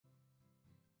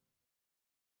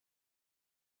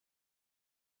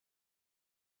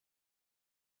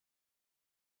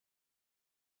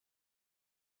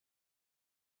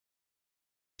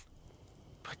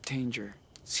danger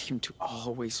seemed to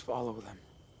always follow them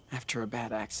after a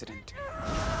bad accident.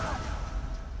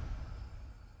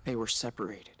 They were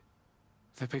separated.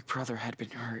 The big brother had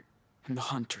been hurt, and the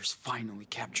hunters finally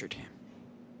captured him.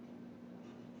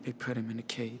 They put him in a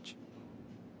cage,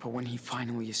 but when he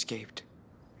finally escaped,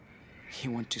 he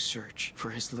went to search for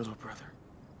his little brother.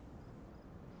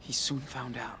 He soon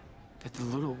found out that the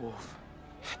little wolf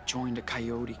had joined a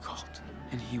coyote cult,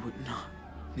 and he would not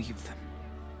leave them.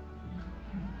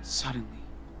 Suddenly,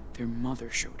 their mother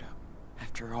showed up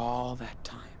after all that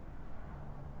time.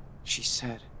 She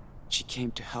said she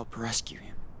came to help rescue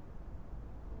him.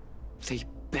 They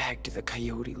begged the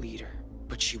coyote leader,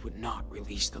 but she would not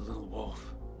release the little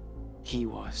wolf. He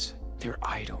was their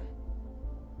idol.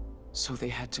 So they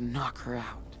had to knock her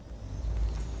out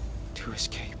to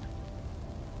escape.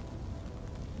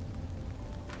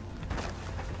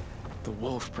 The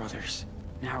Wolf brothers,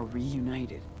 now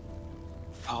reunited,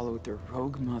 followed their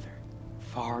rogue mother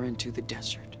far into the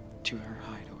desert to her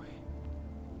hideaway.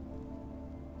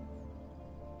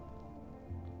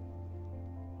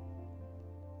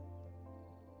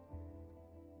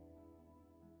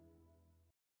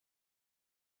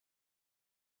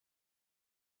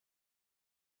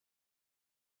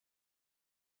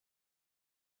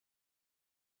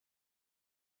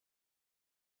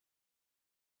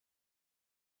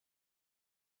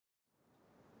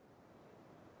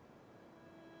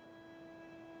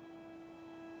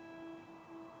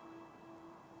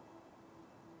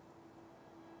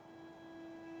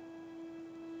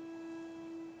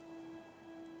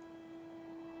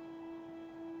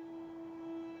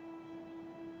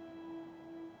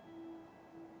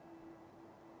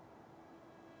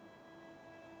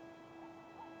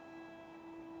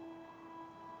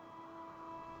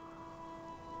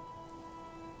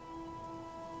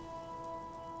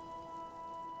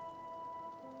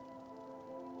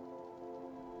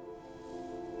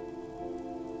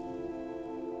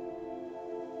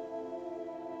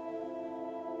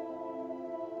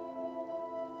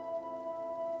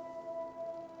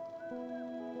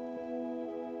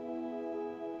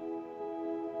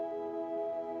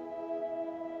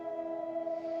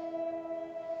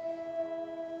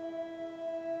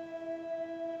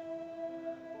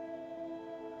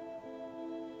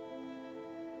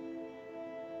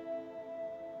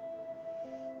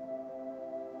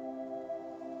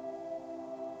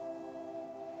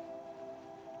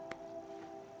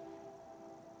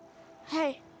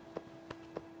 Hey,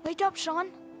 wake up,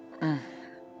 Sean.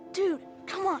 Dude,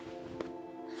 come on.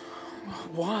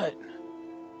 What?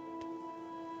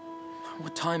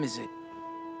 What time is it?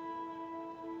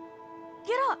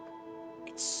 Get up.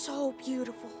 It's so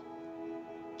beautiful.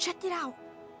 Check it out.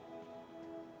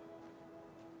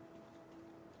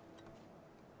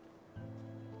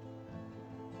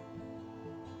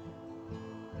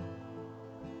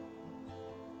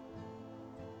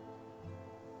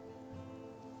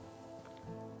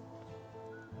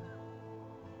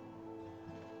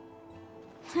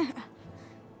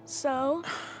 So?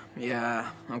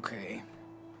 Yeah, okay.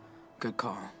 Good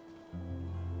call.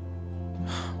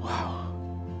 Wow.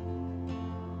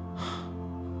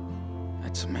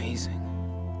 That's amazing.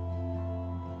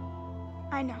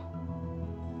 I know.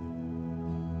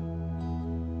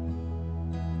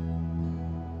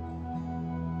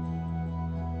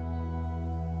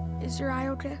 Is your eye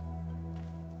okay?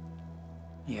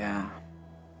 Yeah.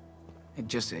 It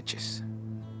just itches.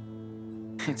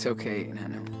 It's okay,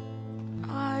 Nano.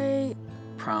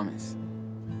 Promise.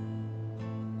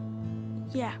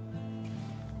 Yeah.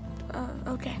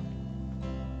 Okay.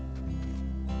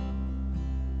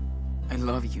 I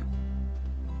love you.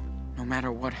 No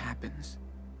matter what happens.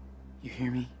 You hear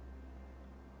me?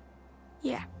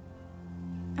 Yeah.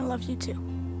 I love you too.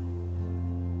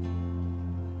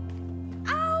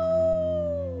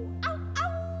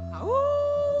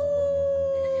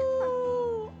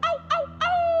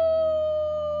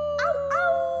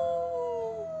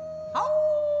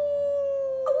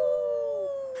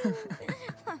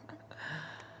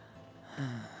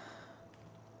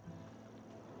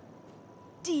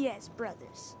 Diaz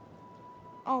brothers.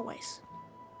 Always.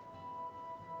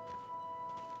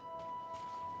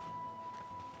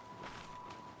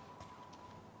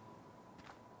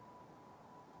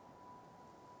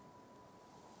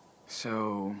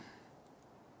 So,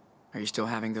 are you still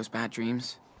having those bad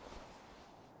dreams?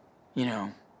 You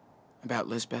know, about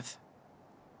Lisbeth?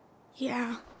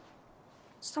 Yeah.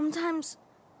 Sometimes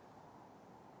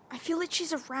I feel like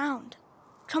she's around,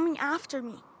 coming after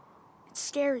me. It's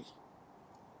scary.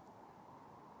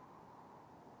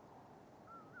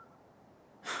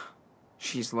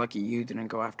 She's lucky you didn't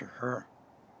go after her.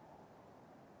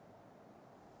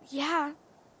 Yeah,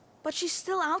 But she's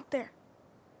still out there.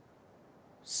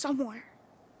 Somewhere.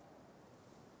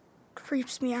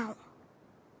 Creeps me out.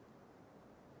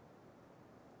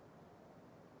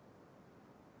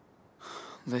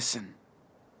 Listen,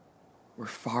 we're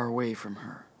far away from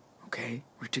her, okay?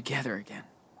 We're together again.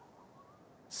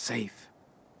 Safe.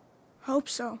 Hope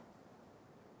so.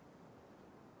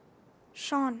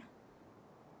 Sean,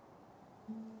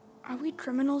 are we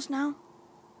criminals now?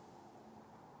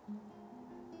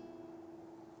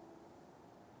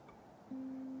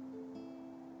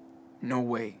 No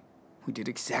way. We did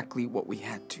exactly what we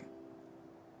had to.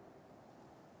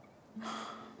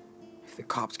 If the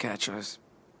cops catch us,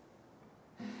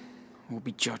 we'll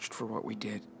be judged for what we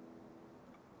did.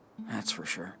 That's for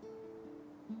sure.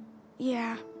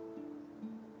 Yeah,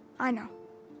 I know.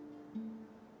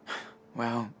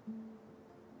 Well,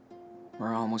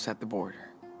 we're almost at the border.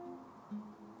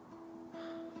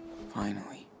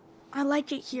 Finally. I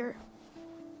like it here,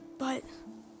 but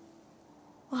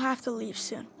we'll have to leave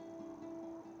soon.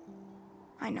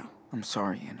 I know. I'm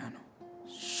sorry, Enano.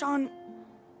 Sean,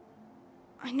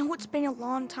 I know it's been a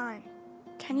long time.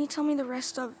 Can you tell me the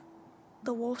rest of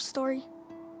the wolf story?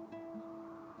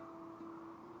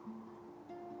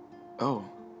 Oh.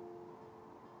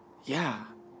 Yeah,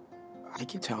 I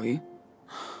can tell you.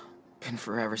 Been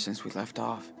forever since we left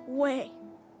off. Way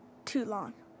too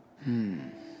long.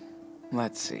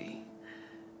 Let's see.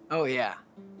 Oh yeah,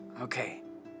 okay.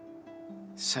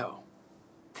 So,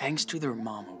 thanks to their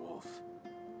mama wolf,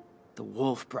 the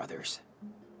Wolf brothers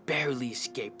barely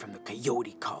escaped from the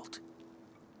coyote cult.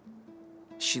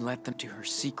 She led them to her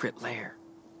secret lair,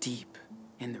 deep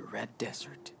in the Red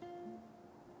Desert.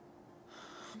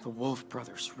 The Wolf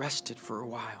brothers rested for a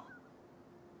while,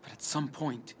 but at some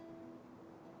point,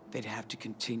 they'd have to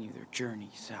continue their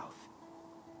journey south.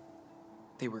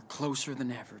 They were closer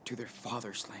than ever to their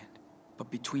father's land, but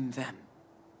between them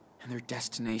and their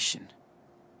destination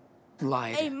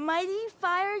lied A mighty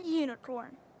fire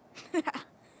unicorn.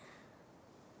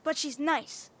 But she's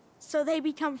nice, so they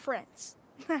become friends.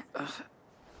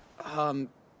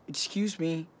 Excuse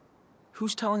me,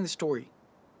 who's telling the story?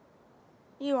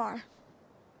 You are.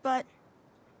 But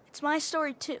it's my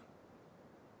story too,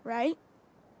 right?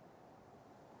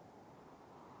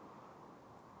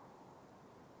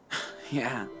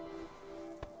 Yeah,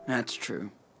 that's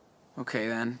true. Okay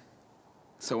then,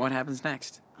 so what happens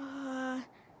next?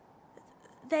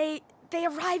 They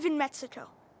arrive in Mexico,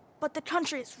 but the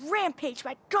country is rampaged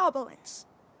by goblins.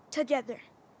 Together,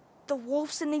 the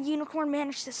wolves and the unicorn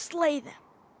manage to slay them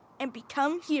and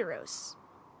become heroes.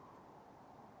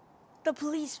 The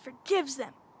police forgives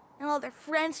them, and all their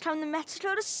friends come to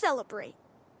Mexico to celebrate.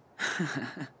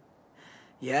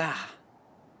 Yeah,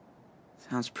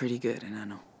 sounds pretty good, and I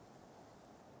know.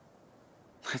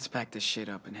 Let's pack this shit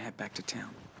up and head back to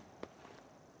town.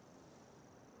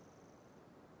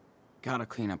 Gotta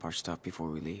clean up our stuff before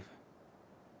we leave.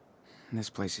 This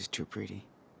place is too pretty.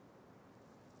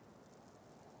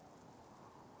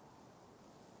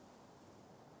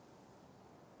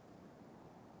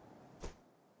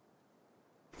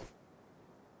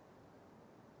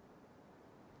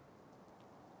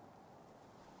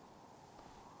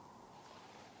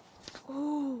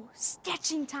 Ooh,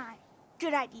 sketching time.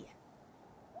 Good idea.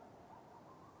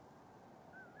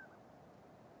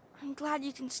 I'm glad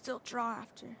you can still draw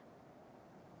after.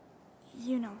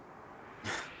 You know.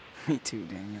 Me too,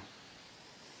 Daniel.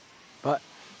 But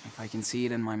if I can see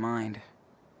it in my mind,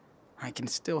 I can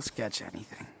still sketch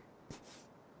anything.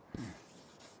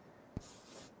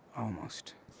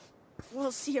 Almost.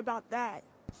 We'll see about that.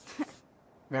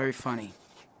 Very funny.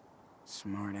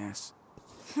 Smart ass.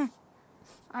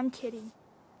 I'm kidding.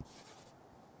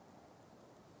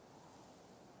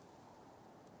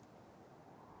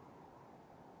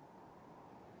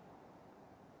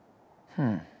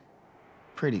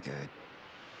 Pretty good.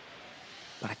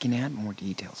 But I can add more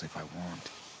details if I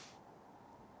want.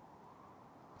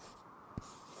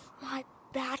 My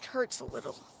back hurts a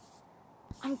little.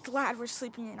 I'm glad we're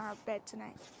sleeping in our bed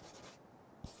tonight.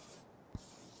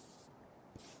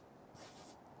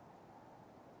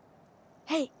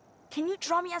 Hey, can you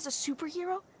draw me as a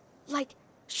superhero? Like,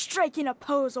 striking a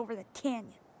pose over the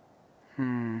canyon.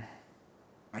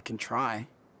 I can try.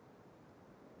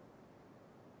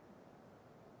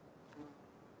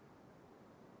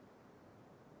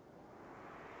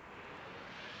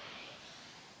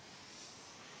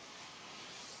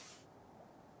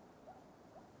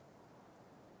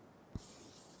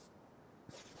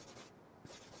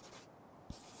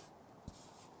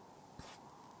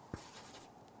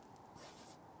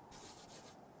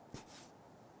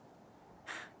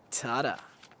 Ta-da.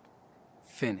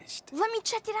 Finished. Let me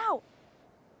check it out.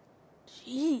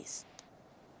 Jeez.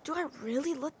 Do I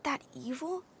really look that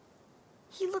evil?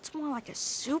 He looks more like a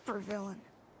supervillain.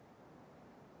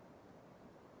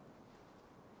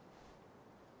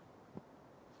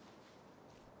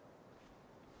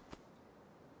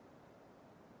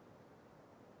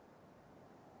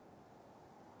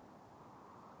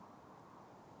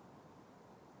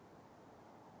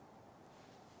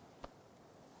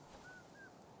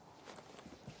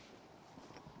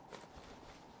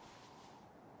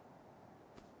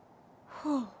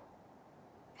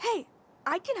 Hey,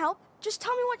 I can help. Just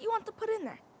tell me what you want to put in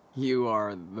there. You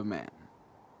are the man.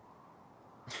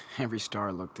 Every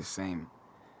star looked the same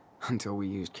until we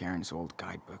used Karen's old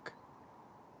guidebook.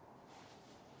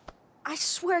 I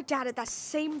swear Dad had that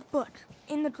same book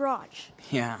in the garage.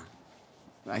 Yeah,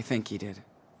 I think he did.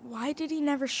 Why did he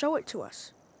never show it to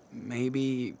us?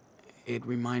 Maybe it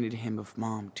reminded him of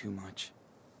Mom too much.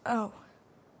 Oh.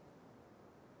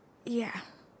 Yeah.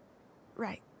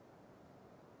 Right.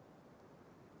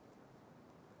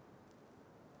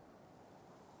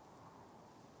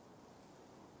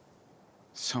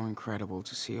 So incredible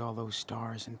to see all those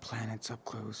stars and planets up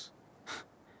close.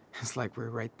 It's like we're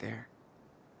right there.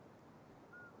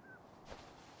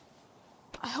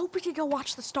 I hope we can go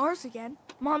watch the stars again.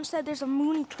 Mom said there's a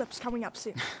moon eclipse coming up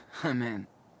soon. I'm in.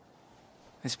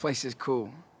 This place is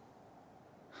cool.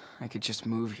 I could just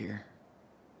move here.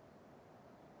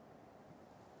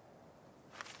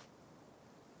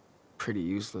 Pretty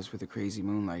useless with the crazy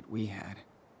moonlight we had.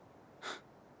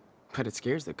 But it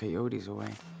scares the coyotes away.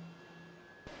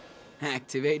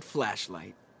 Activate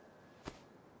flashlight.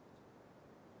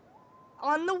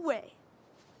 On the way.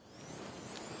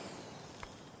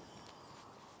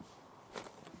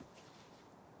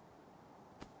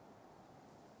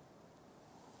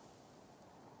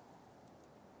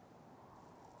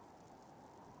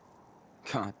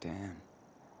 God damn.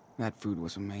 That food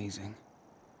was amazing.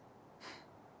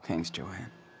 Thanks, Joanne.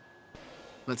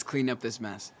 Let's clean up this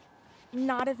mess.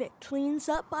 Not if it cleans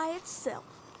up by itself.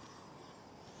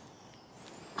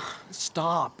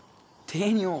 Stop.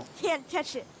 Daniel. Can't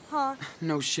catch it, huh?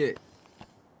 No shit.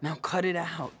 Now cut it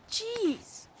out.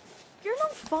 Jeez. You're no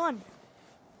fun.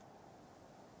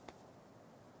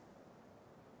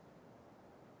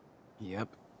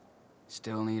 Yep.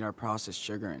 Still need our processed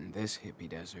sugar in this hippie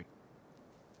desert.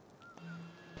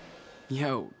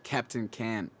 Yo, Captain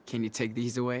Can you take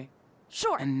these away?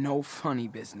 Sure. And no funny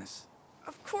business.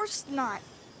 Of course not.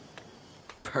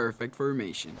 Perfect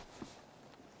formation.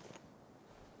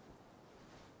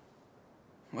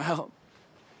 Well,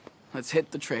 let's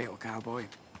hit the trail, cowboy.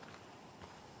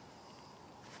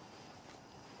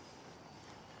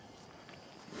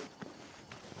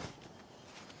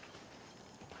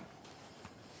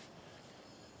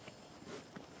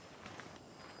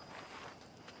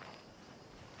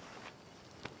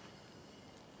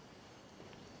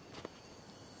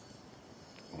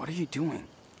 What are you doing?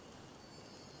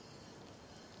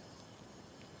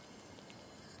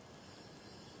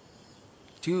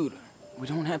 Dude, we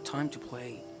don't have time to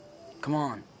play. Come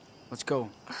on, let's go.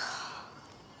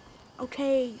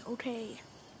 Okay.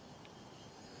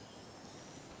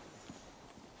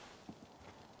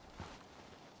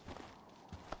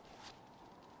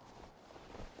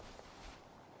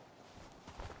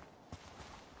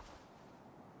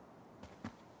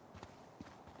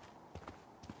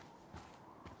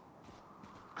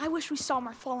 I wish we saw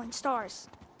more falling stars.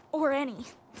 Or any.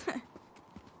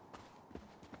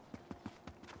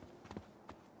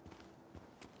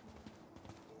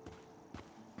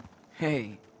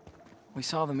 Hey, we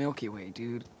saw the Milky Way,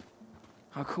 dude.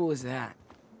 How cool is that?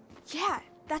 Yeah,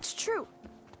 that's true.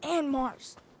 And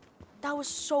Mars. That was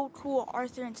so cool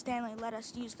Arthur and Stanley let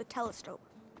us use the telescope.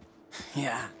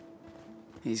 Yeah,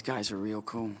 these guys are real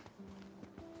cool.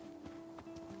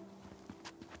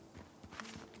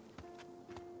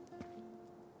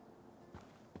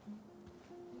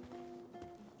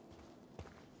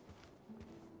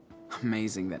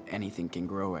 Amazing that anything can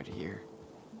grow out here.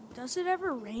 Does it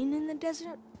ever rain in the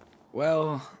desert?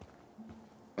 Well,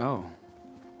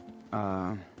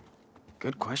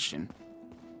 good question.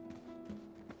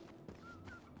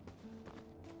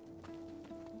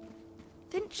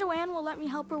 Think Joanne will let me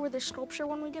help her with her sculpture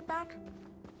when we get back?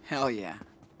 Hell yeah.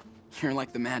 You're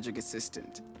like the magic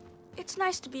assistant. It's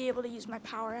nice to be able to use my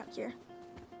power out here.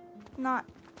 Not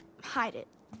hide it.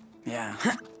 Yeah,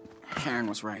 Karen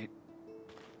was right.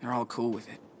 They're all cool with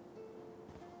it.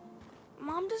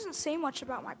 Mom doesn't say much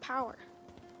about my power.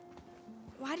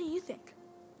 Why do you think?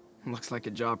 Looks like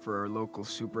a job for our local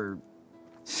super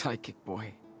psychic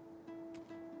boy.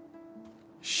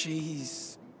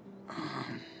 She's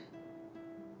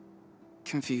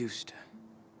confused.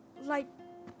 Like,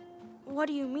 What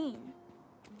do you mean?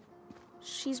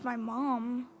 She's my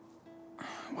mom.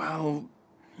 Well,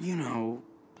 you know...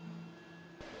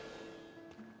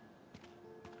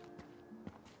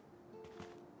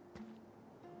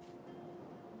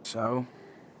 So,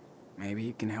 maybe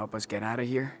you can help us get out of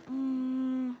here?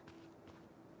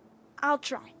 I'll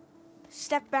try.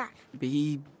 Step back.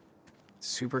 Be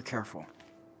super careful.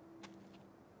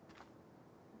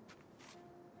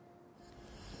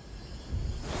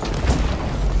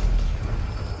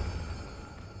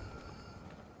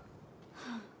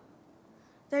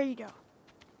 There you go.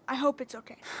 I hope it's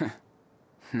okay.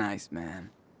 Nice, man.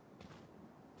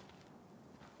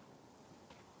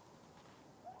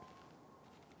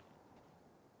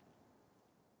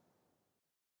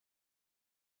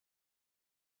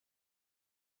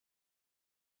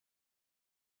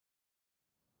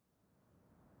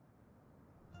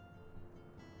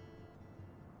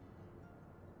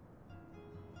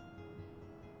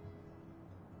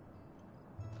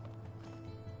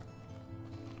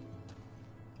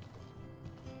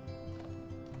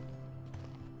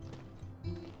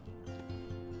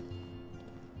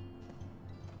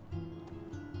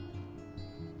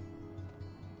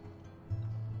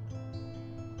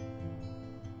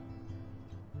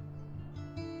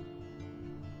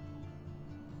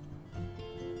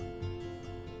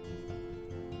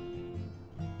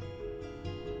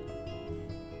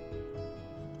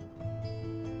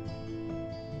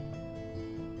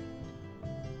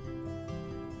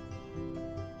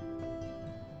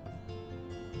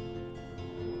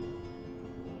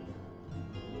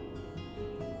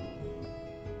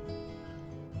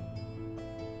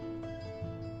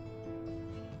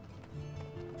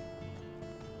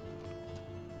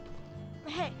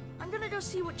 Hey, I'm gonna go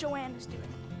see what Joanne is doing.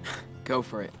 Go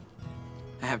for it.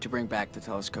 I have to bring back the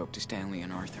telescope to Stanley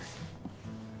and Arthur.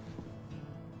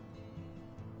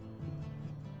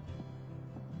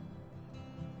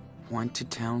 Went to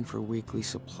town for weekly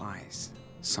supplies.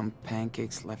 Some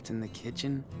pancakes left in the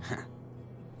kitchen?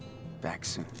 Back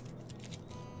soon.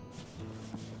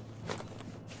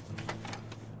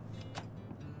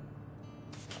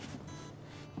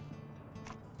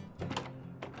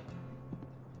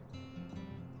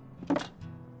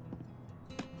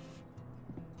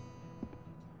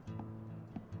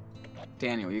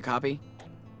 Daniel, you copy?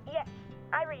 Yes,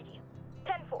 I read you.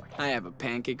 10-4. I have a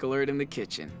pancake alert in the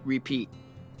kitchen. Repeat.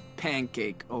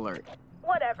 Pancake alert.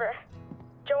 Whatever.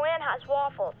 Joanne has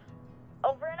waffles.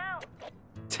 Over and out.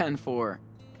 10-4.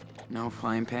 No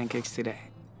flying pancakes today.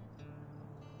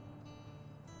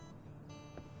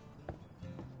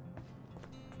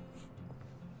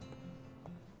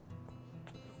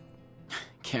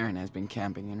 Karen has been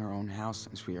camping in her own house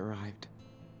since we arrived.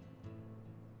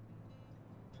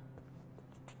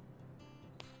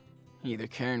 Either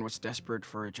Karen was desperate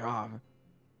for a job,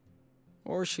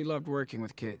 or she loved working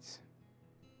with kids.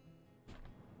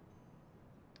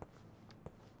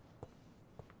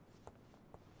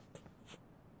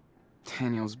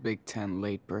 Daniel's Big Ten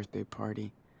late birthday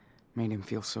party made him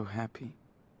feel so happy.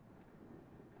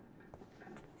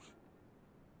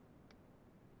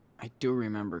 I do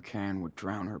remember Karen would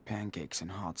drown her pancakes in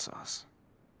hot sauce.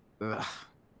 Ugh,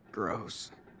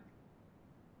 gross.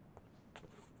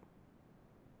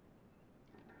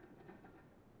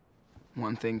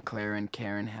 One thing Claire and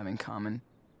Karen have in common,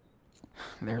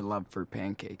 their love for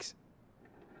pancakes.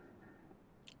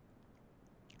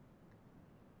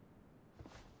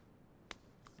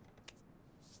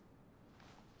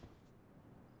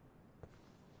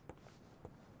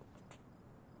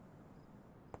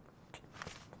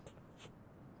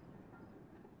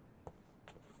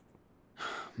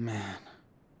 Man,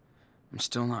 I'm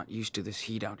still not used to this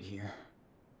heat out here.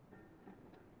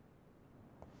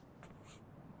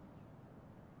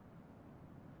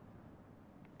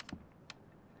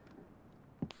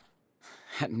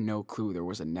 Had no clue there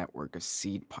was a network of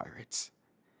seed pirates.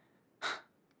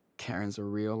 Karen's a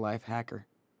real-life hacker.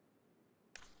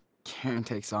 Karen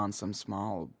takes on some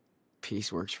small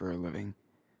pieceworks for a living.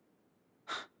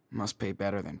 Must pay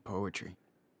better than poetry.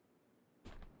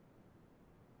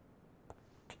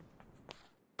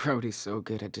 Brody's so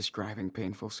good at describing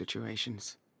painful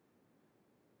situations.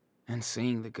 And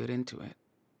seeing the good into it.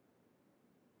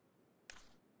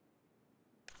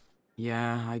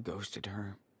 Yeah, I ghosted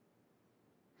her.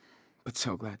 But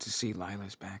so glad to see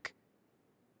Lila's back.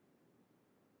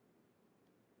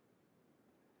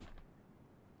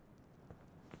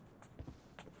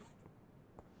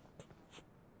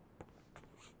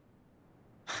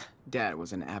 Dad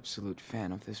was an absolute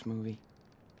fan of this movie.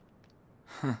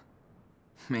 Huh.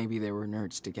 Maybe they were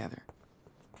nerds together.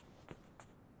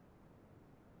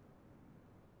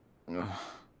 Ugh.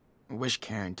 I wish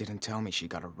Karen didn't tell me she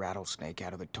got a rattlesnake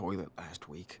out of the toilet last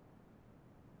week.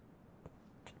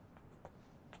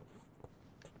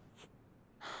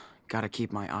 Gotta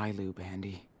keep my eye lube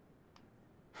handy.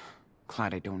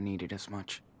 Glad I don't need it as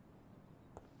much.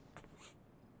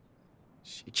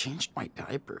 She changed my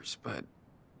diapers, but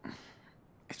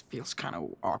it feels kind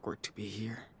of awkward to be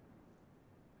here.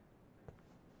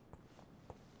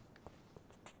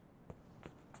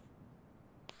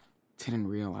 Didn't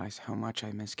realize how much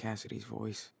I miss Cassidy's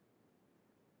voice.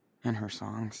 And her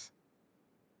songs.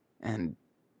 And...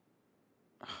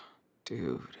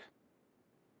 dude...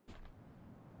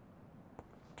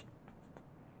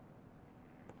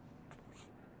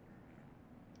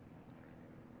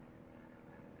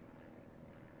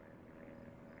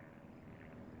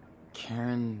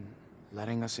 Karen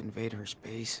letting us invade her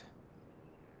space.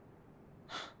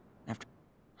 After...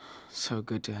 So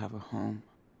good to have a home.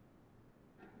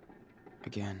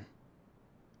 Again.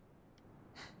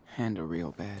 And a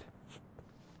real bed.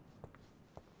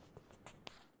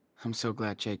 I'm so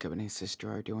glad Jacob and his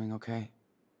sister are doing okay.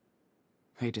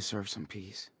 They deserve some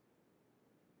peace.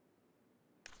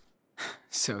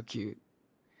 So cute.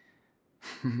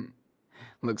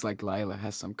 Looks like Lila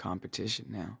has some competition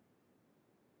now.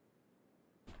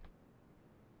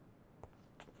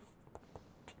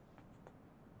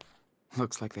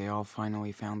 Looks like they all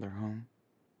finally found their home.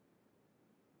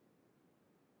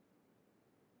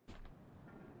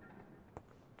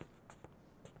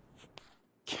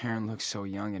 Karen looks so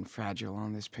young and fragile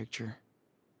on this picture.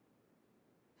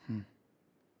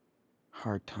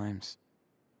 Hard times.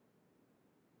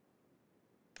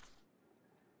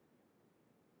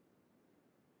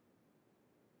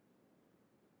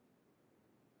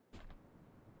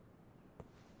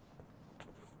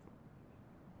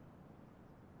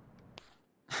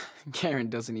 Karen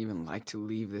doesn't even like to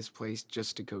leave this place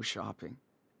just to go shopping.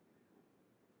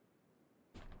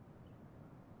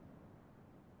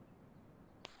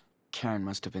 Karen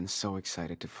must have been so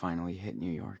excited to finally hit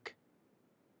New York.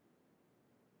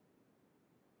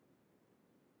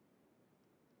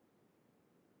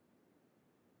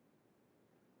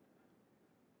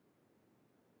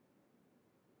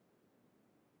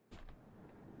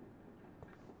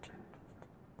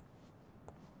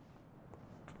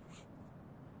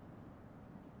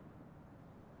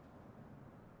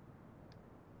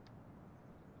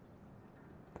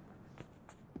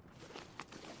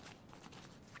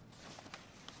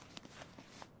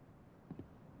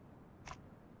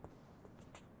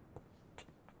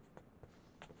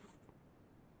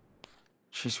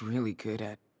 She's really good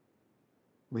at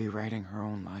rewriting her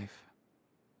own life.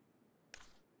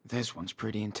 This one's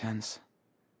pretty intense.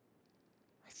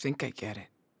 I think I get it.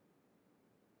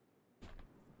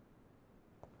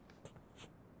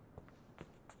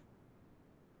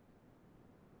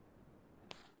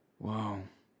 Whoa.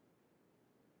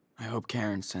 I hope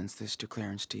Karen sends this to Claire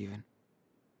and Steven.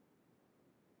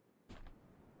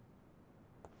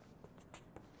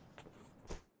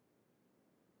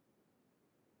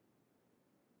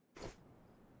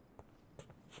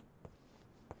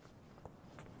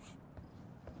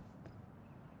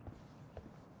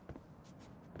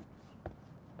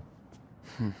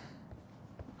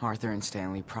 Arthur and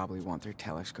Stanley probably want their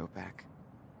telescope back.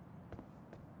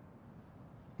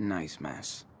 Nice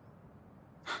mess.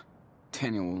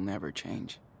 Daniel will never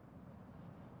change.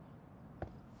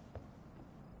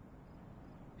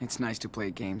 It's nice to play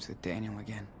games with Daniel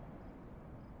again.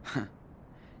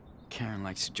 Karen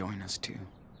likes to join us too.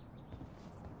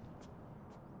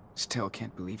 Still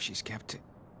can't believe she's kept it.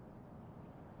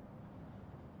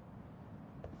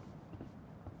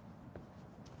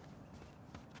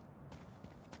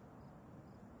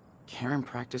 Karen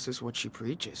practices what she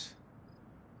preaches.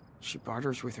 She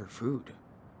barters with her food,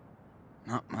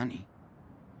 not money.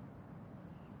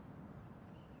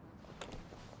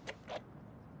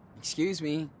 Excuse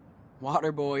me,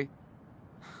 water boy.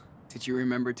 Did you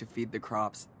remember to feed the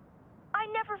crops? I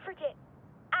never forget.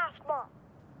 Ask Mom.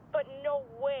 But no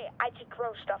way I could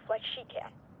grow stuff like she can.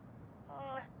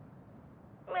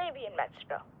 Maybe in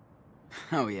Mexico.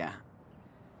 Oh yeah,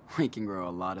 we can grow a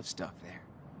lot of stuff there.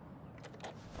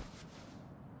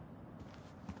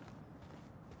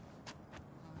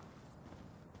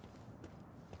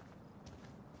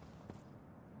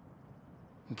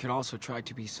 We could also try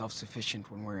to be self-sufficient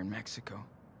when we're in Mexico.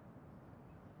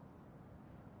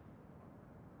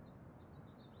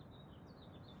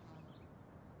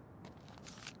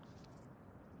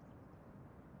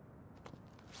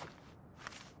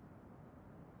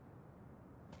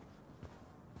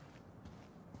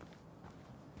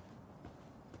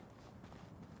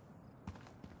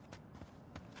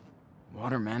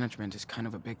 Water management is kind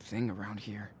of a big thing around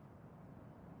here.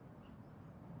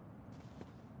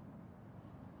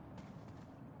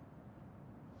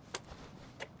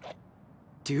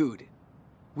 Dude,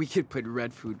 we could put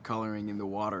red food coloring in the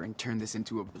water and turn this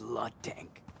into a blood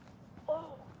tank.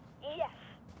 Oh, yes.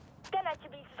 Then I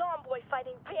could be Zomboy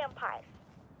fighting vampires.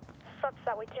 Sucks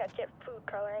that we can't get food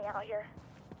coloring out here.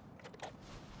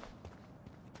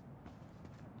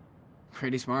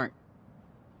 Pretty smart.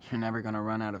 You're never gonna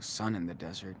run out of sun in the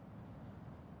desert.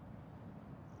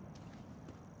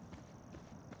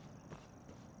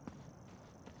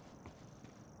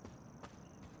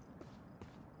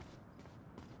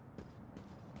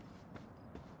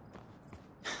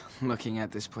 Looking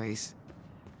at this place,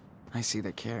 I see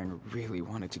that Karen really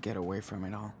wanted to get away from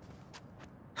it all.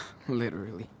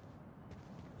 Literally.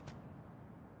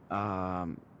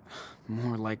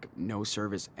 More like no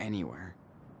service anywhere.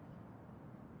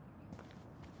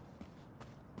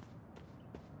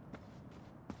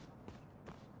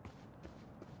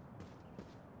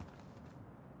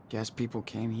 Guess people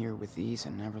came here with these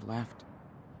and never left.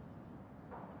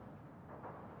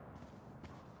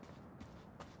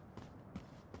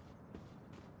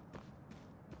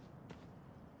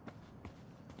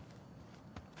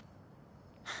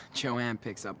 Joanne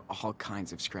picks up all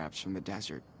kinds of scraps from the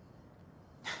desert.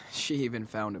 She even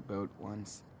found a boat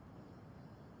once.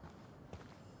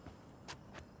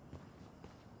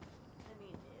 I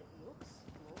mean, it looks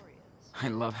glorious. I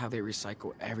love how they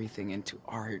recycle everything into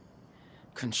art,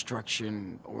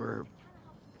 construction, or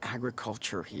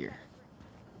agriculture here.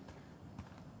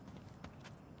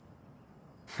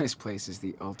 This place is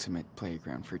the ultimate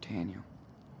playground for Daniel.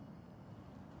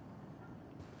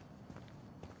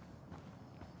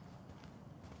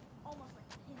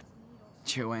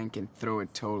 Joanne can throw a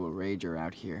total rager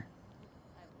out here,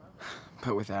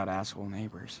 but without asshole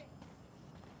neighbors.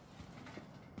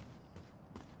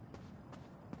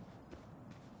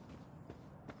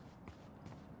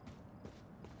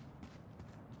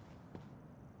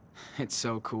 It's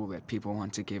so cool that people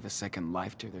want to give a second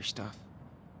life to their stuff.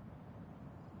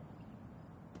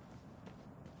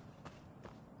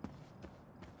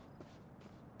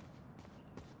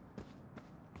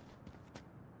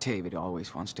 David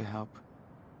always wants to help,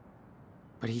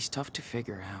 but he's tough to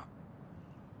figure out.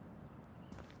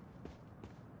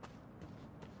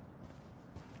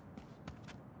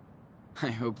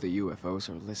 I hope the UFOs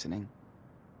are listening.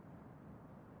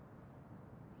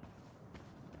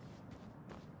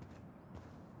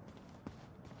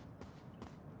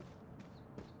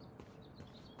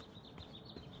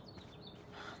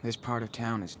 This part of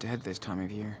town is dead this time of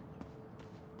year.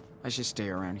 I should stay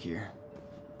around here.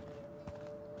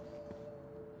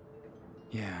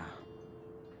 Yeah.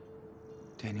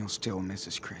 Daniel still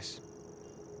misses Chris.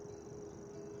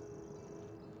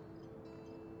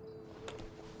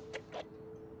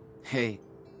 Hey,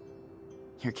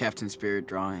 your Captain Spirit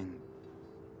drawing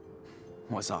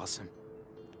was awesome.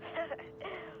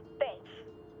 Thanks.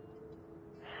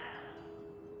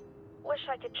 Wish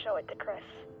I could show it to Chris.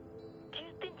 Do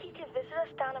you think he can visit us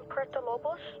down in Puerto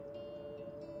Lobos?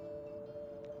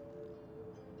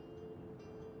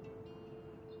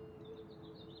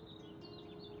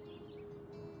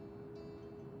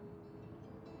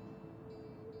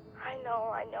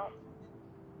 I know.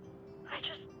 I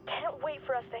just can't wait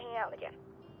for us to hang out again.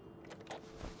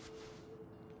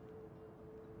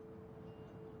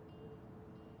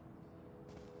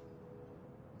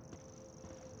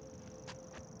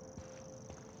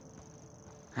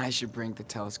 I should bring the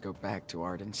telescope back to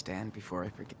Art and Stan before I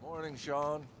forget. Morning,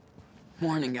 Sean.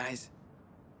 Morning, guys.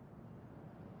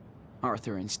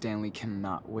 Arthur and Stanley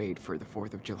cannot wait for the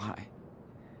 4th of July.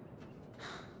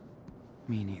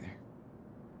 Me neither.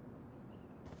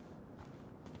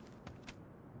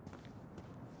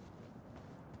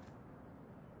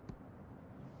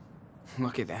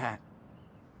 Look at that.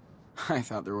 I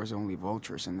thought there was only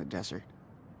vultures in the desert.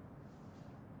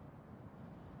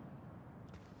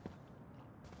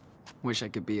 Wish I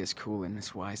could be as cool and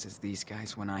as wise as these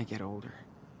guys when I get older.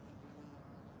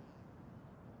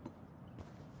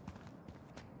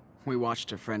 We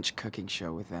watched a French cooking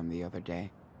show with them the other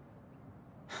day.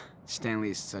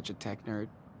 Stanley is such a tech nerd.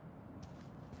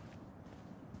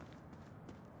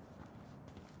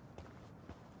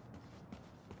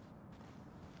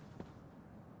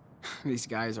 These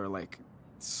guys are like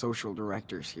social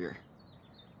directors here.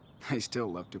 They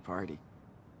still love to party.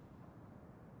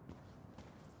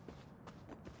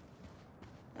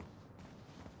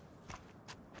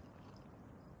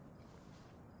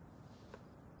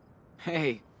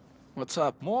 Hey, what's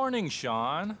up? Morning,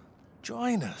 Sean.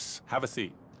 Join us. Have a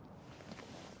seat.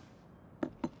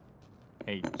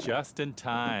 Hey, just in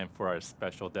time for our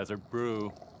special desert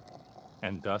brew.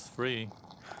 And dust-free.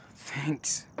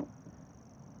 Thanks.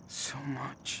 So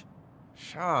much.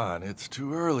 Sean, it's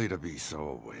too early to be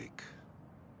so awake.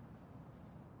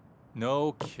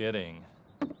 No kidding.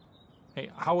 Hey,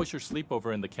 how was your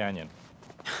sleepover in the canyon?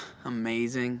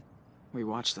 Amazing. We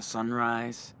watched the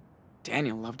sunrise.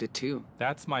 Daniel loved it too.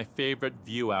 That's my favorite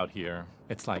view out here.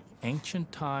 It's like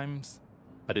ancient times,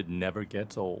 but it never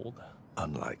gets old.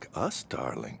 Unlike us,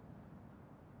 darling.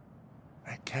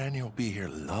 That canyon will be here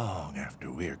long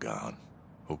after we're gone.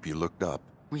 Hope you looked up.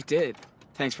 We did.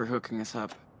 Thanks for hooking us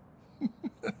up.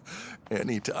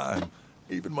 Anytime.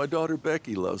 Even my daughter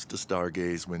Becky loves to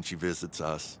stargaze when she visits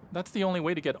us. That's the only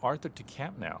way to get Arthur to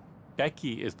camp now.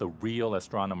 Becky is the real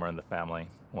astronomer in the family.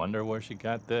 Wonder where she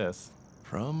got this.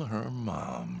 From her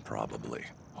mom, probably.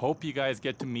 Hope you guys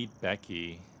get to meet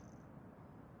Becky.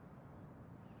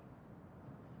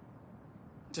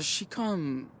 Does she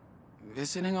come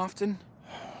visiting often?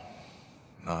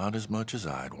 Not as much as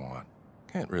I'd want.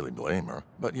 Can't really blame her.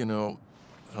 But you know,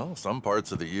 well, some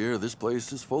parts of the year, this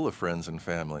place is full of friends and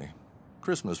family.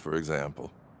 Christmas, for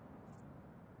example.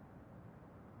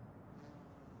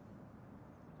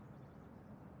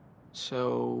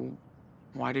 So,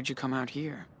 why did you come out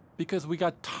here? Because we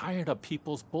got tired of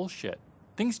people's bullshit.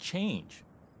 Things change.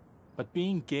 But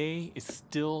being gay is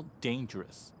still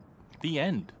dangerous. The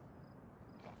end.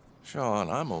 Sean,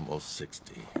 I'm almost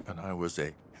 60, and I was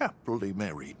a happily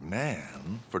married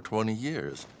man for 20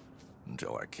 years,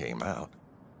 until I came out.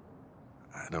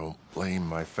 I don't blame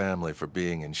my family for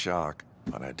being in shock,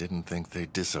 but I didn't think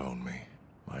they'd disown me.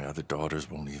 My other daughters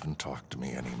won't even talk to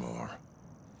me anymore.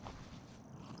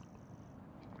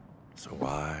 So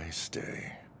why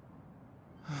stay?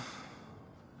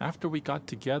 After we got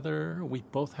together, we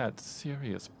both had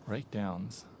serious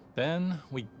breakdowns. Then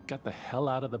we got the hell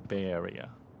out of the Bay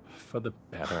Area. For the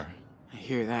better. I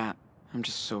hear that. I'm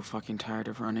just so fucking tired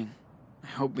of running. I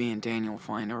hope me and Daniel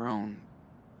find our own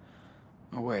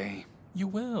way. You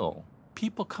will.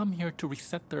 People come here to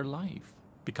reset their life.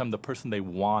 Become the person they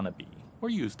want to be. Or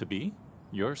used to be.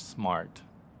 You're smart.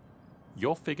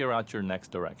 You'll figure out your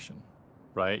next direction.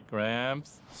 Right,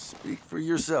 Gramps? Speak for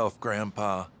yourself,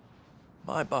 Grandpa.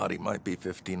 My body might be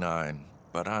 59,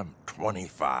 but I'm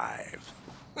 25.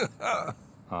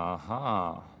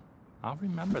 Uh-huh. I'll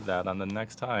remember that on the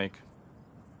next hike.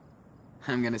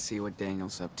 I'm gonna see what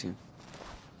Daniel's up to.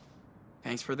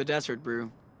 Thanks for the desert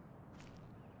brew.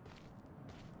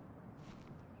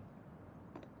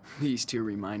 These two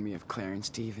remind me of Claire and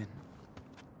Steven.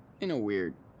 In a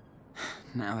weird...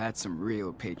 Now that's some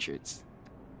real patriots.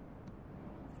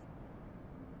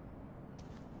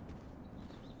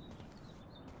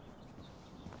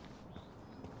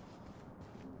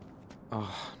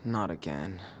 Oh, not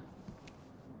again.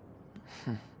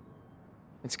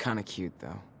 It's kinda cute,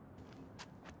 though.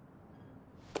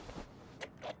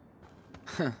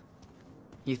 Huh.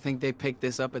 You think they picked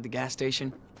this up at the gas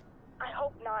station? I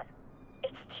hope not.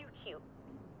 It's too cute.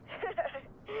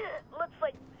 Looks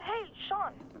like... Hey,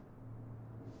 Sean.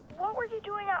 What were you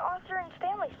doing at Arthur and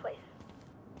Stanley's place?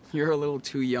 You're a little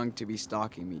too young to be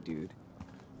stalking me, dude.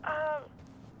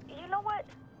 You know what?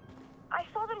 I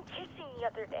saw them kissing the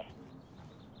other day.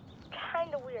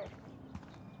 Kinda weird.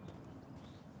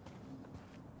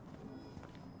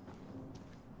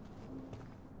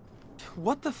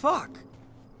 What the fuck?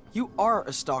 You are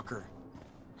a stalker.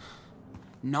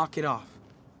 Knock it off.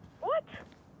 What?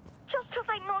 Just because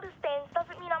I noticed things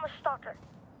doesn't mean I'm a stalker.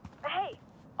 Hey,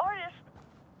 artist,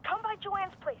 come by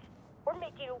Joanne's place. We're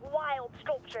making wild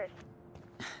sculptures.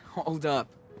 Hold up.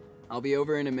 I'll be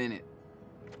over in a minute.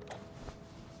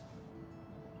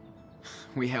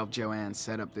 We helped Joanne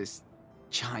set up this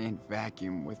giant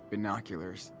vacuum with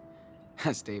binoculars,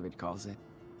 as David calls it.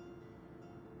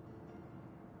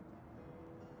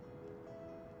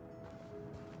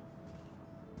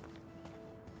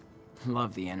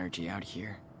 Love the energy out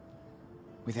here,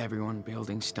 with everyone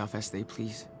building stuff as they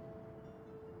please.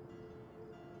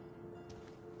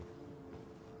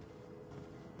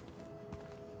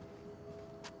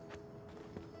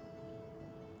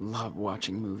 Love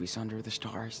watching movies under the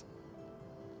stars.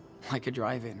 Like a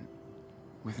drive-in,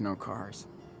 with no cars.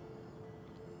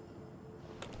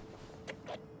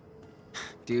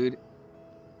 Dude,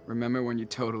 remember when you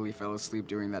totally fell asleep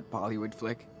during that Bollywood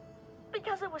flick?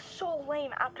 Because it was so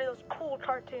lame after those cool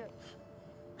cartoons.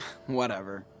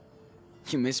 Whatever.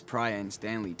 You missed Priya and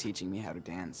Stanley teaching me how to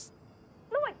dance.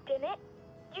 No, I didn't.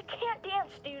 You can't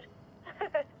dance, dude.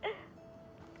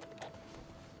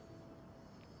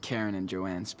 Karen and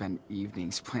Joanne spent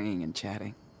evenings playing and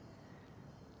chatting.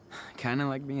 Kinda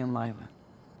like me and Lila.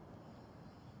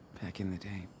 Back in the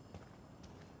day.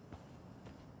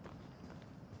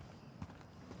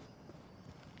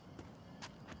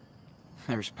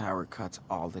 There's power cuts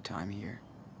all the time here.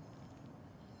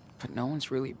 But no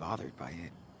one's really bothered by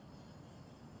it.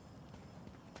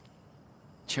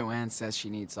 Joanne says she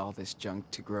needs all this junk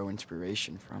to grow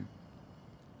inspiration from.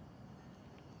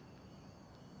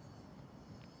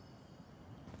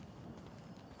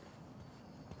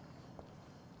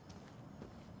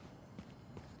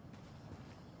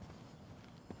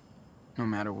 No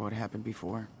matter what happened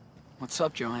before. What's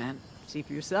up, Joanne? See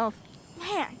for yourself.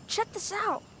 Man, check this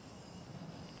out.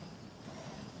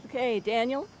 Okay,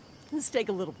 Daniel, let's take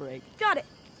a little break. Got it.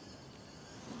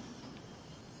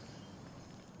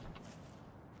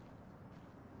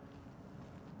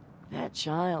 That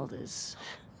child is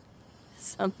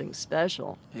something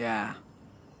special. Yeah.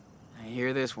 I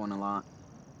hear this one a lot.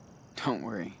 Don't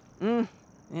worry.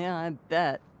 Yeah, I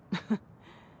bet.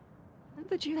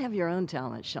 But you have your own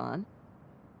talent, Sean.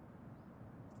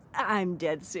 I'm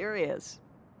dead serious.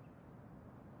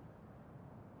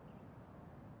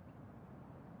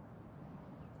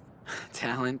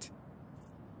 Talent?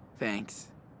 Thanks.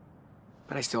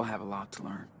 But I still have a lot to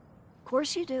learn. Of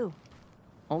course you do.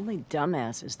 Only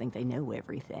dumbasses think they know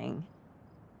everything.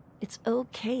 It's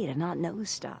okay to not know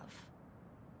stuff.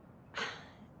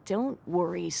 Don't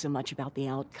worry so much about the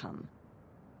outcome.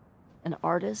 An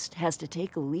artist has to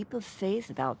take a leap of faith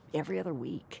about every other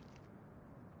week.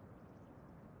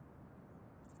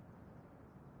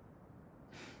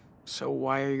 So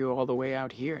why are you all the way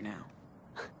out here now?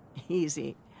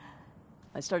 Easy.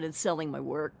 I started selling my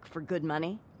work for good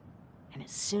money, and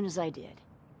as soon as I did,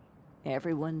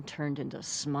 everyone turned into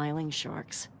smiling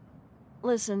sharks.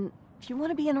 Listen, if you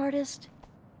want to be an artist,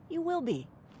 you will be.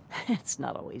 It's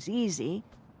not always easy,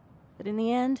 but in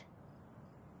the end,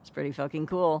 it's pretty fucking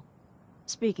cool.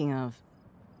 Speaking of,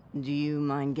 do you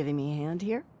mind giving me a hand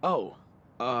here? Oh,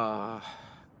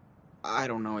 I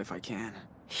don't know if I can.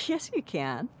 Yes, you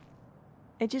can.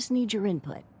 I just need your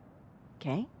input,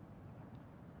 okay?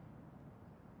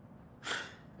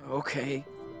 Okay.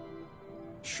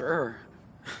 Sure.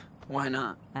 Why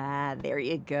not? Ah, there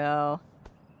you go.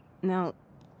 Now,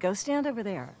 go stand over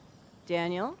there.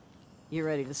 Daniel, you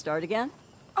ready to start again?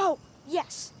 Oh,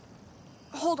 yes.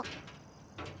 Hold on.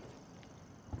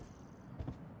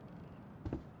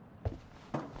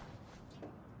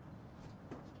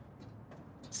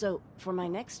 So, for my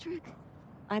next trick,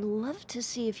 I'd love to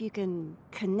see if you can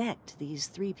connect these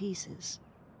three pieces.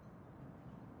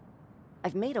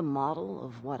 I've made a model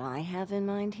of what I have in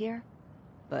mind here,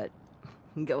 but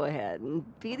go ahead and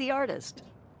be the artist.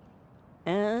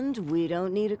 And we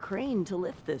don't need a crane to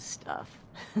lift this stuff.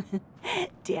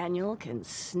 Daniel can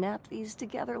snap these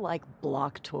together like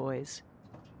block toys.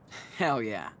 Hell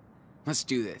yeah. Let's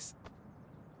do this.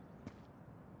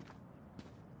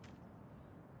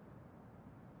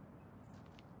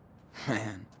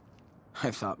 Man, I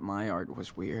thought my art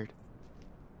was weird.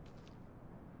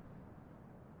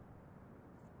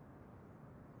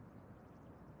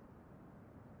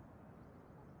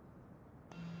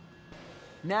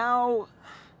 Now,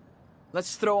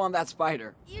 let's throw on that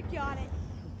spider. You got it.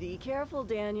 Be careful,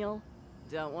 Daniel.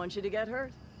 Don't want you to get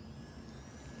hurt.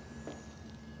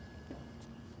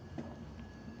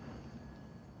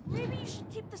 Maybe you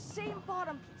should keep the same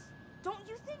bottom piece, don't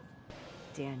you think?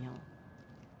 Daniel,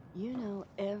 you know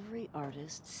every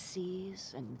artist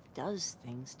sees and does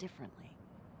things differently.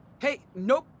 Hey,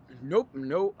 nope,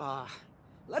 no,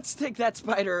 let's take that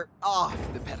spider off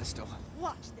the pedestal.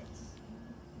 Watch this.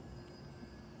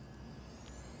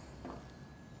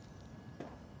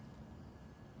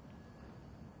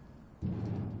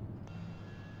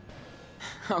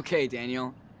 Okay,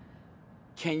 Daniel.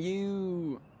 Can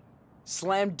you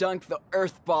slam dunk the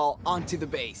earth ball onto the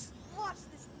base? Watch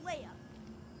this layup.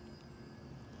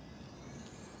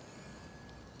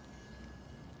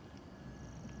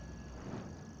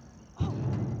 Oh,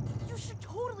 you should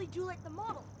totally do like the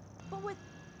model, but with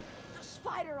the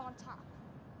spider on top.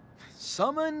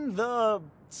 Summon the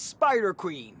Spider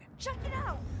Queen. Check it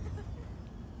out.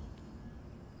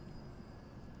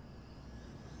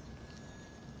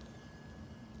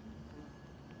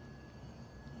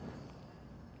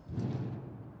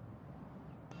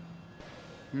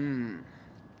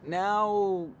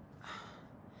 Now,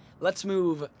 let's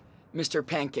move Mr.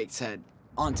 Pancake's head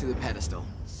onto the pedestal.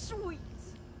 Sweet.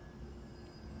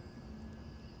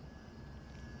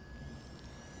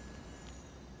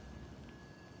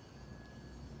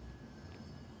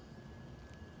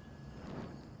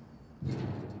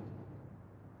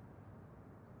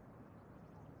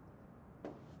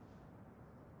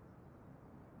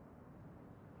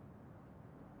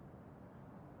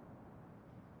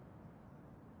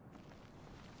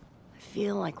 I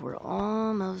feel like we're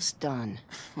almost done.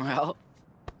 Well,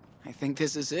 I think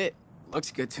this is it.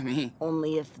 Looks good to me.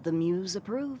 Only if the muse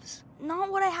approves. Not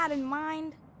what I had in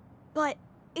mind, but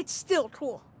it's still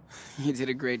cool. You did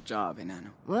a great job, Enano.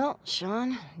 Well,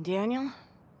 Sean, Daniel,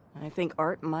 I think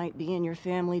art might be in your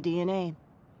family DNA.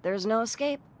 There's no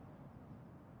escape.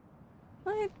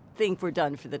 I think we're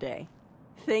done for the day.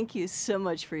 Thank you so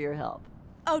much for your help.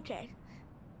 Okay.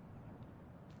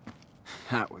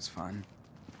 That was fun.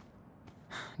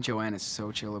 Joanne is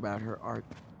so chill about her art.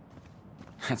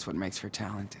 That's what makes her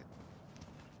talented.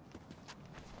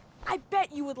 I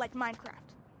bet you would like Minecraft.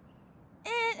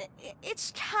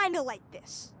 It's kind of like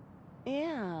this.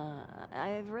 Yeah,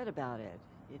 I've read about it.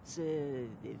 It's a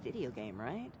video game,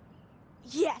 right?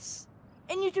 Yes.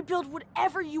 And you can build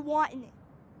whatever you want in it.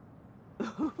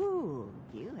 Ooh,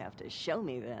 you have to show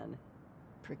me then.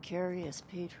 Precarious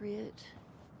patriot,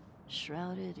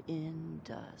 shrouded in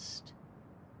dust.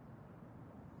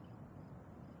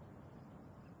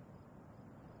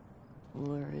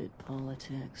 Lurid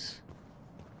politics.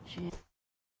 You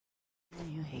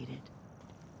hate it.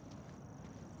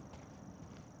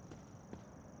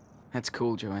 That's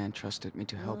cool Joanne trusted me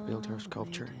to help build her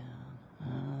sculpture.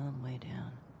 Way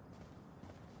down.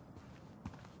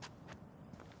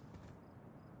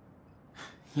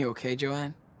 You okay,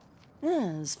 Joanne?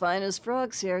 As fine as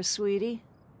frogs here, sweetie.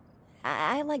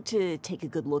 I like to take a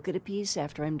good look at a piece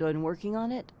after I'm done working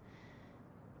on it.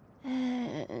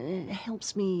 It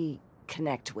helps me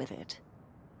connect with it.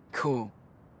 Cool.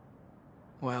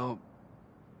 Well,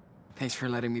 thanks for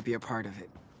letting me be a part of it.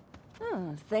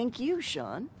 Oh, thank you,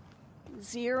 Sean.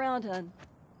 See you around, hon.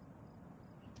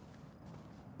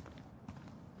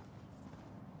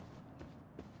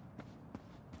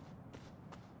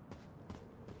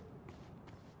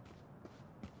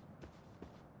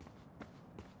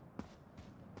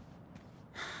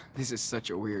 This is such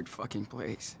a weird fucking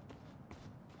place.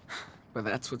 But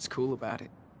that's what's cool about it.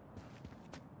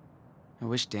 I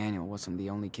wish Daniel wasn't the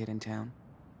only kid in town.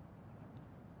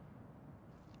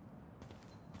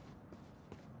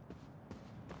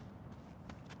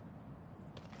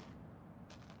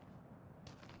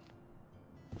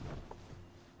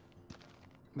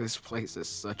 This place is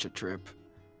such a trip.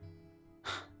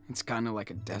 It's kind of like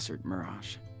a desert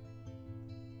mirage.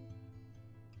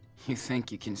 You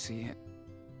think you can see it,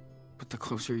 but the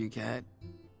closer you get,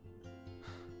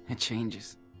 it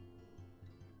changes.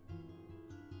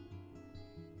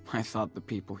 I thought the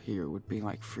people here would be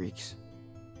like freaks,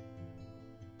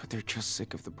 but they're just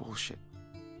sick of the bullshit.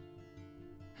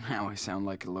 Now I sound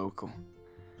like a local.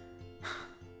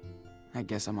 I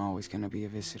guess I'm always gonna be a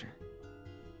visitor.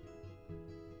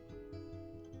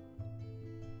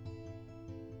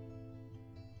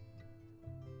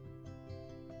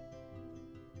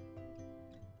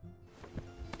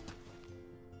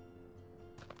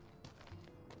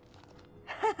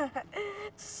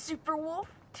 Super Wolf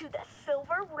to the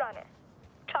Silver Runner.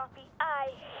 Copy, I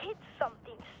hid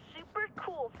something super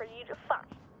cool for you to find.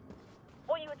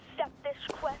 Will you accept this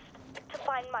quest to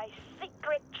find my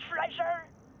secret treasure?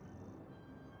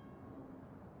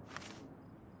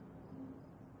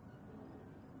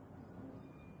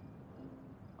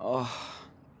 Oh,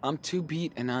 I'm too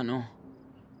beat, Enano.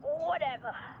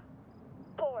 Whatever.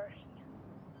 Boring.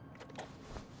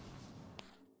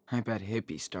 I bet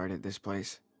hippies started this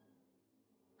place.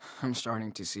 I'm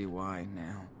starting to see why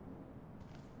now.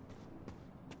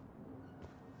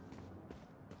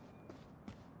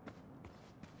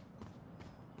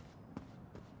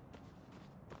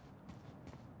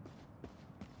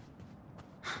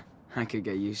 I could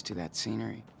get used to that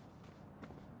scenery.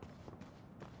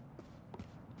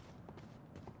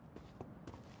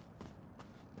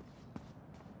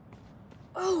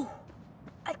 Oh,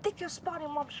 I think you're spotting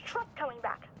Mom's truck coming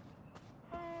back.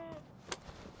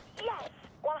 Yes,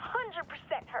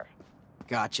 100% her.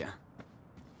 Gotcha.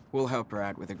 We'll help her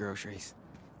out with the groceries.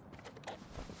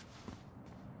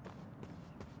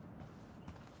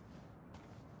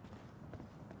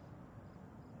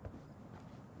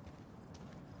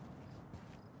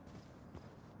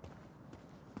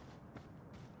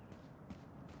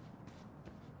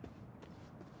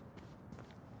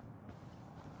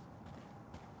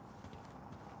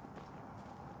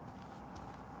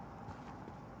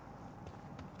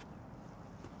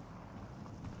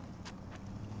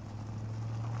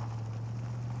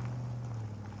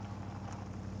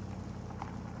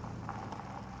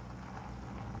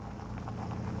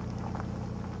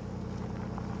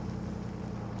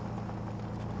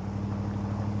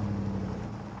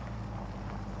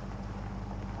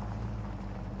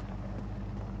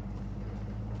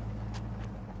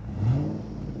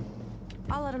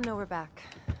 I'll let him know we're back.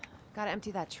 Gotta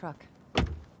empty that truck.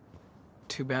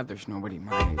 Too bad there's nobody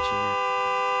my age here.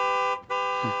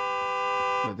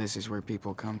 But this is where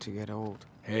people come to get old.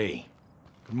 Hey,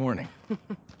 good morning.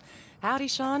 Howdy,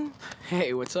 Sean.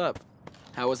 Hey, what's up?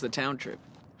 How was the town trip?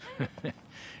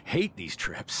 Hate these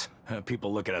trips.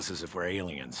 People look at us as if we're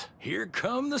aliens. Here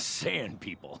come the sand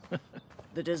people.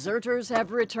 The deserters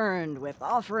have returned with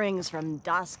offerings from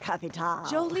Das Kapital.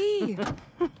 Jolie!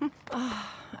 Oh,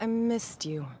 I missed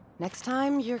you. Next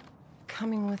time, you're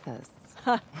coming with us.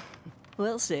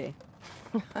 We'll see.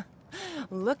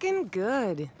 Looking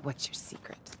good. What's your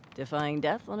secret? Defying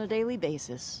death on a daily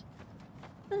basis.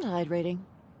 And hydrating.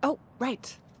 Oh,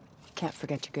 right. Can't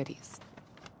forget your goodies.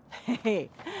 Hey,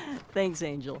 thanks,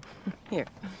 Angel. Here.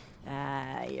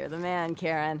 Ah, you're the man,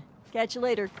 Karen. Catch you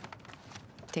later.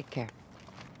 Take care.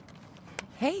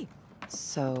 Hey,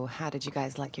 so how did you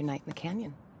guys like your night in the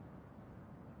canyon?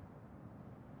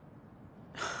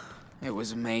 It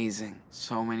was amazing.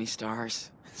 So many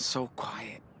stars. So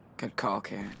quiet. Good call,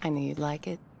 Karen. I knew you'd like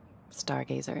it,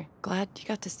 Stargazer. Glad you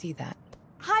got to see that.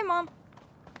 Hi, Mom.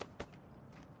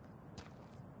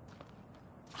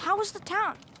 How was the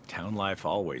town? Town life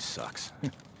always sucks.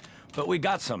 But we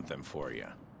got something for you.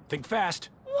 Think fast.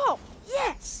 Whoa,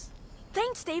 yes!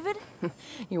 Thanks, David.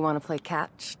 You want to play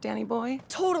catch, Danny boy?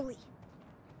 Totally.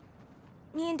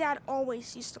 Me and Dad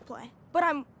always used to play, but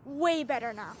I'm way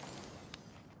better now.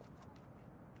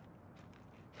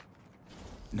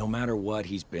 No matter what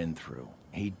he's been through,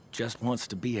 he just wants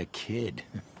to be a kid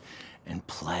and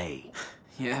play.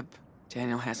 Yep.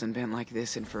 Daniel hasn't been like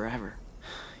this in forever.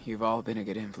 You've all been a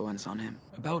good influence on him.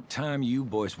 About time you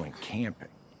boys went camping.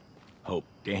 Hope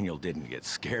Daniel didn't get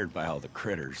scared by all the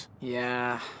critters.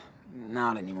 Yeah,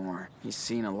 not anymore. He's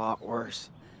seen a lot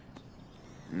worse.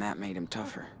 And that made him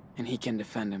tougher. And he can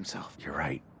defend himself. You're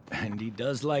right. And he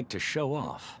does like to show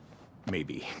off.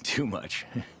 Maybe too much.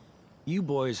 You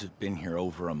boys have been here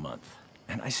over a month,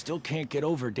 and I still can't get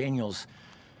over Daniel's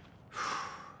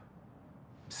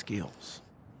skills.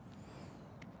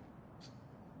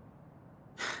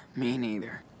 Me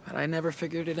neither. But I never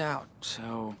figured it out,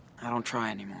 so I don't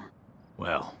try anymore.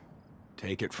 Well,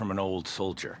 take it from an old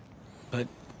soldier. But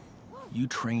you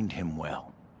trained him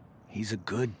well. He's a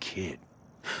good kid.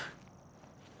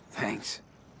 Thanks.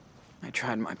 I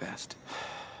tried my best.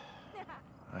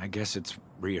 I guess it's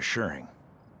reassuring.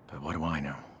 But what do I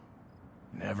know?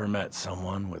 Never met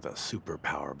someone with a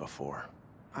superpower before.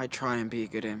 I try and be a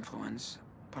good influence,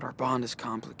 but our bond is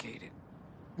complicated.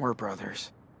 We're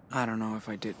brothers. I don't know if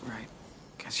I did right.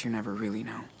 Guess you never really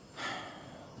know.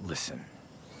 Listen,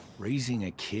 raising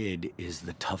a kid is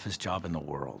the toughest job in the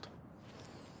world.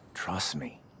 Trust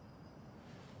me.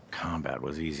 Combat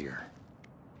was easier.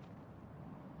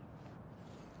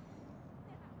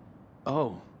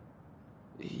 Oh.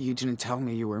 You didn't tell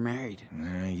me you were married.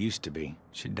 Used to be.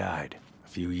 She died a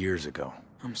few years ago.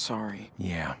 I'm sorry.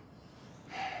 Yeah.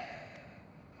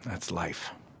 That's life.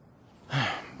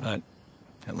 But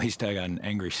at least I got an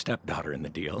angry stepdaughter in the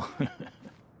deal.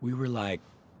 We were like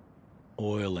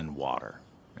oil and water,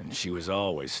 and she was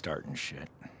always starting shit.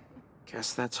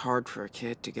 Guess that's hard for a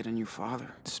kid to get a new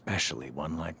father. Especially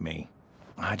one like me.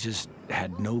 I just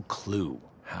had no clue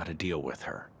how to deal with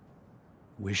her.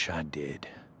 Wish I did.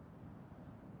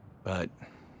 But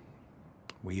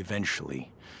we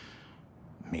eventually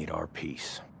made our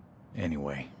peace.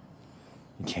 Anyway,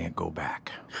 you can't go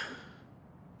back.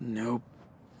 Nope.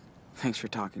 Thanks for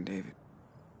talking, David.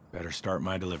 Better start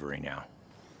my delivery now.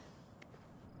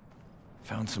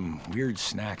 Found some weird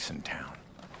snacks in town.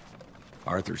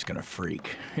 Arthur's gonna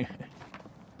freak.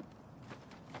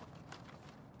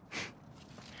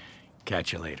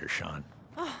 Catch you later, Sean.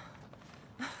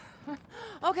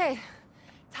 Okay,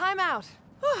 time out.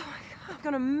 Oh my God, I'm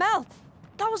gonna melt.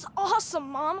 That was awesome,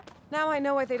 Mom. Now I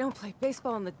know why they don't play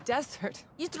baseball in the desert.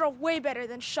 You throw way better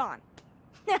than Sean.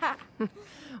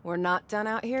 We're not done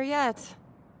out here yet.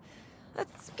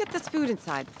 Let's get this food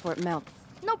inside before it melts.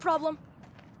 No problem.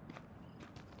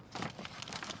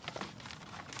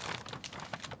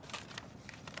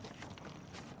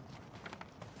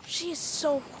 She is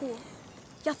so cool.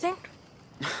 You think?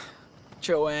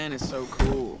 Joanne is so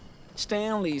cool.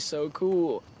 Stanley's so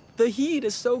cool. The Heat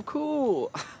is so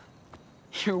cool.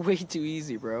 You're way too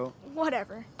easy, bro.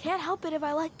 Whatever. Can't help it if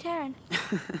I like Karen.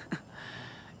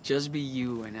 Just be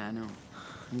you and I know.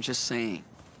 I'm just saying.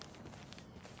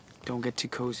 Don't get too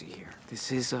cozy here.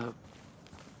 This is a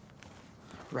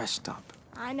rest stop.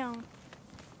 I know.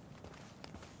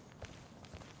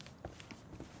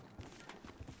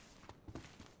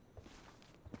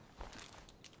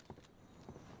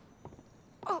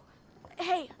 Oh,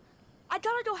 hey. I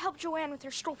gotta go help Joanne with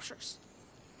her sculptures.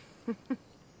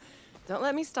 Don't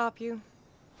let me stop you.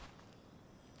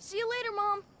 See you later,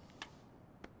 Mom.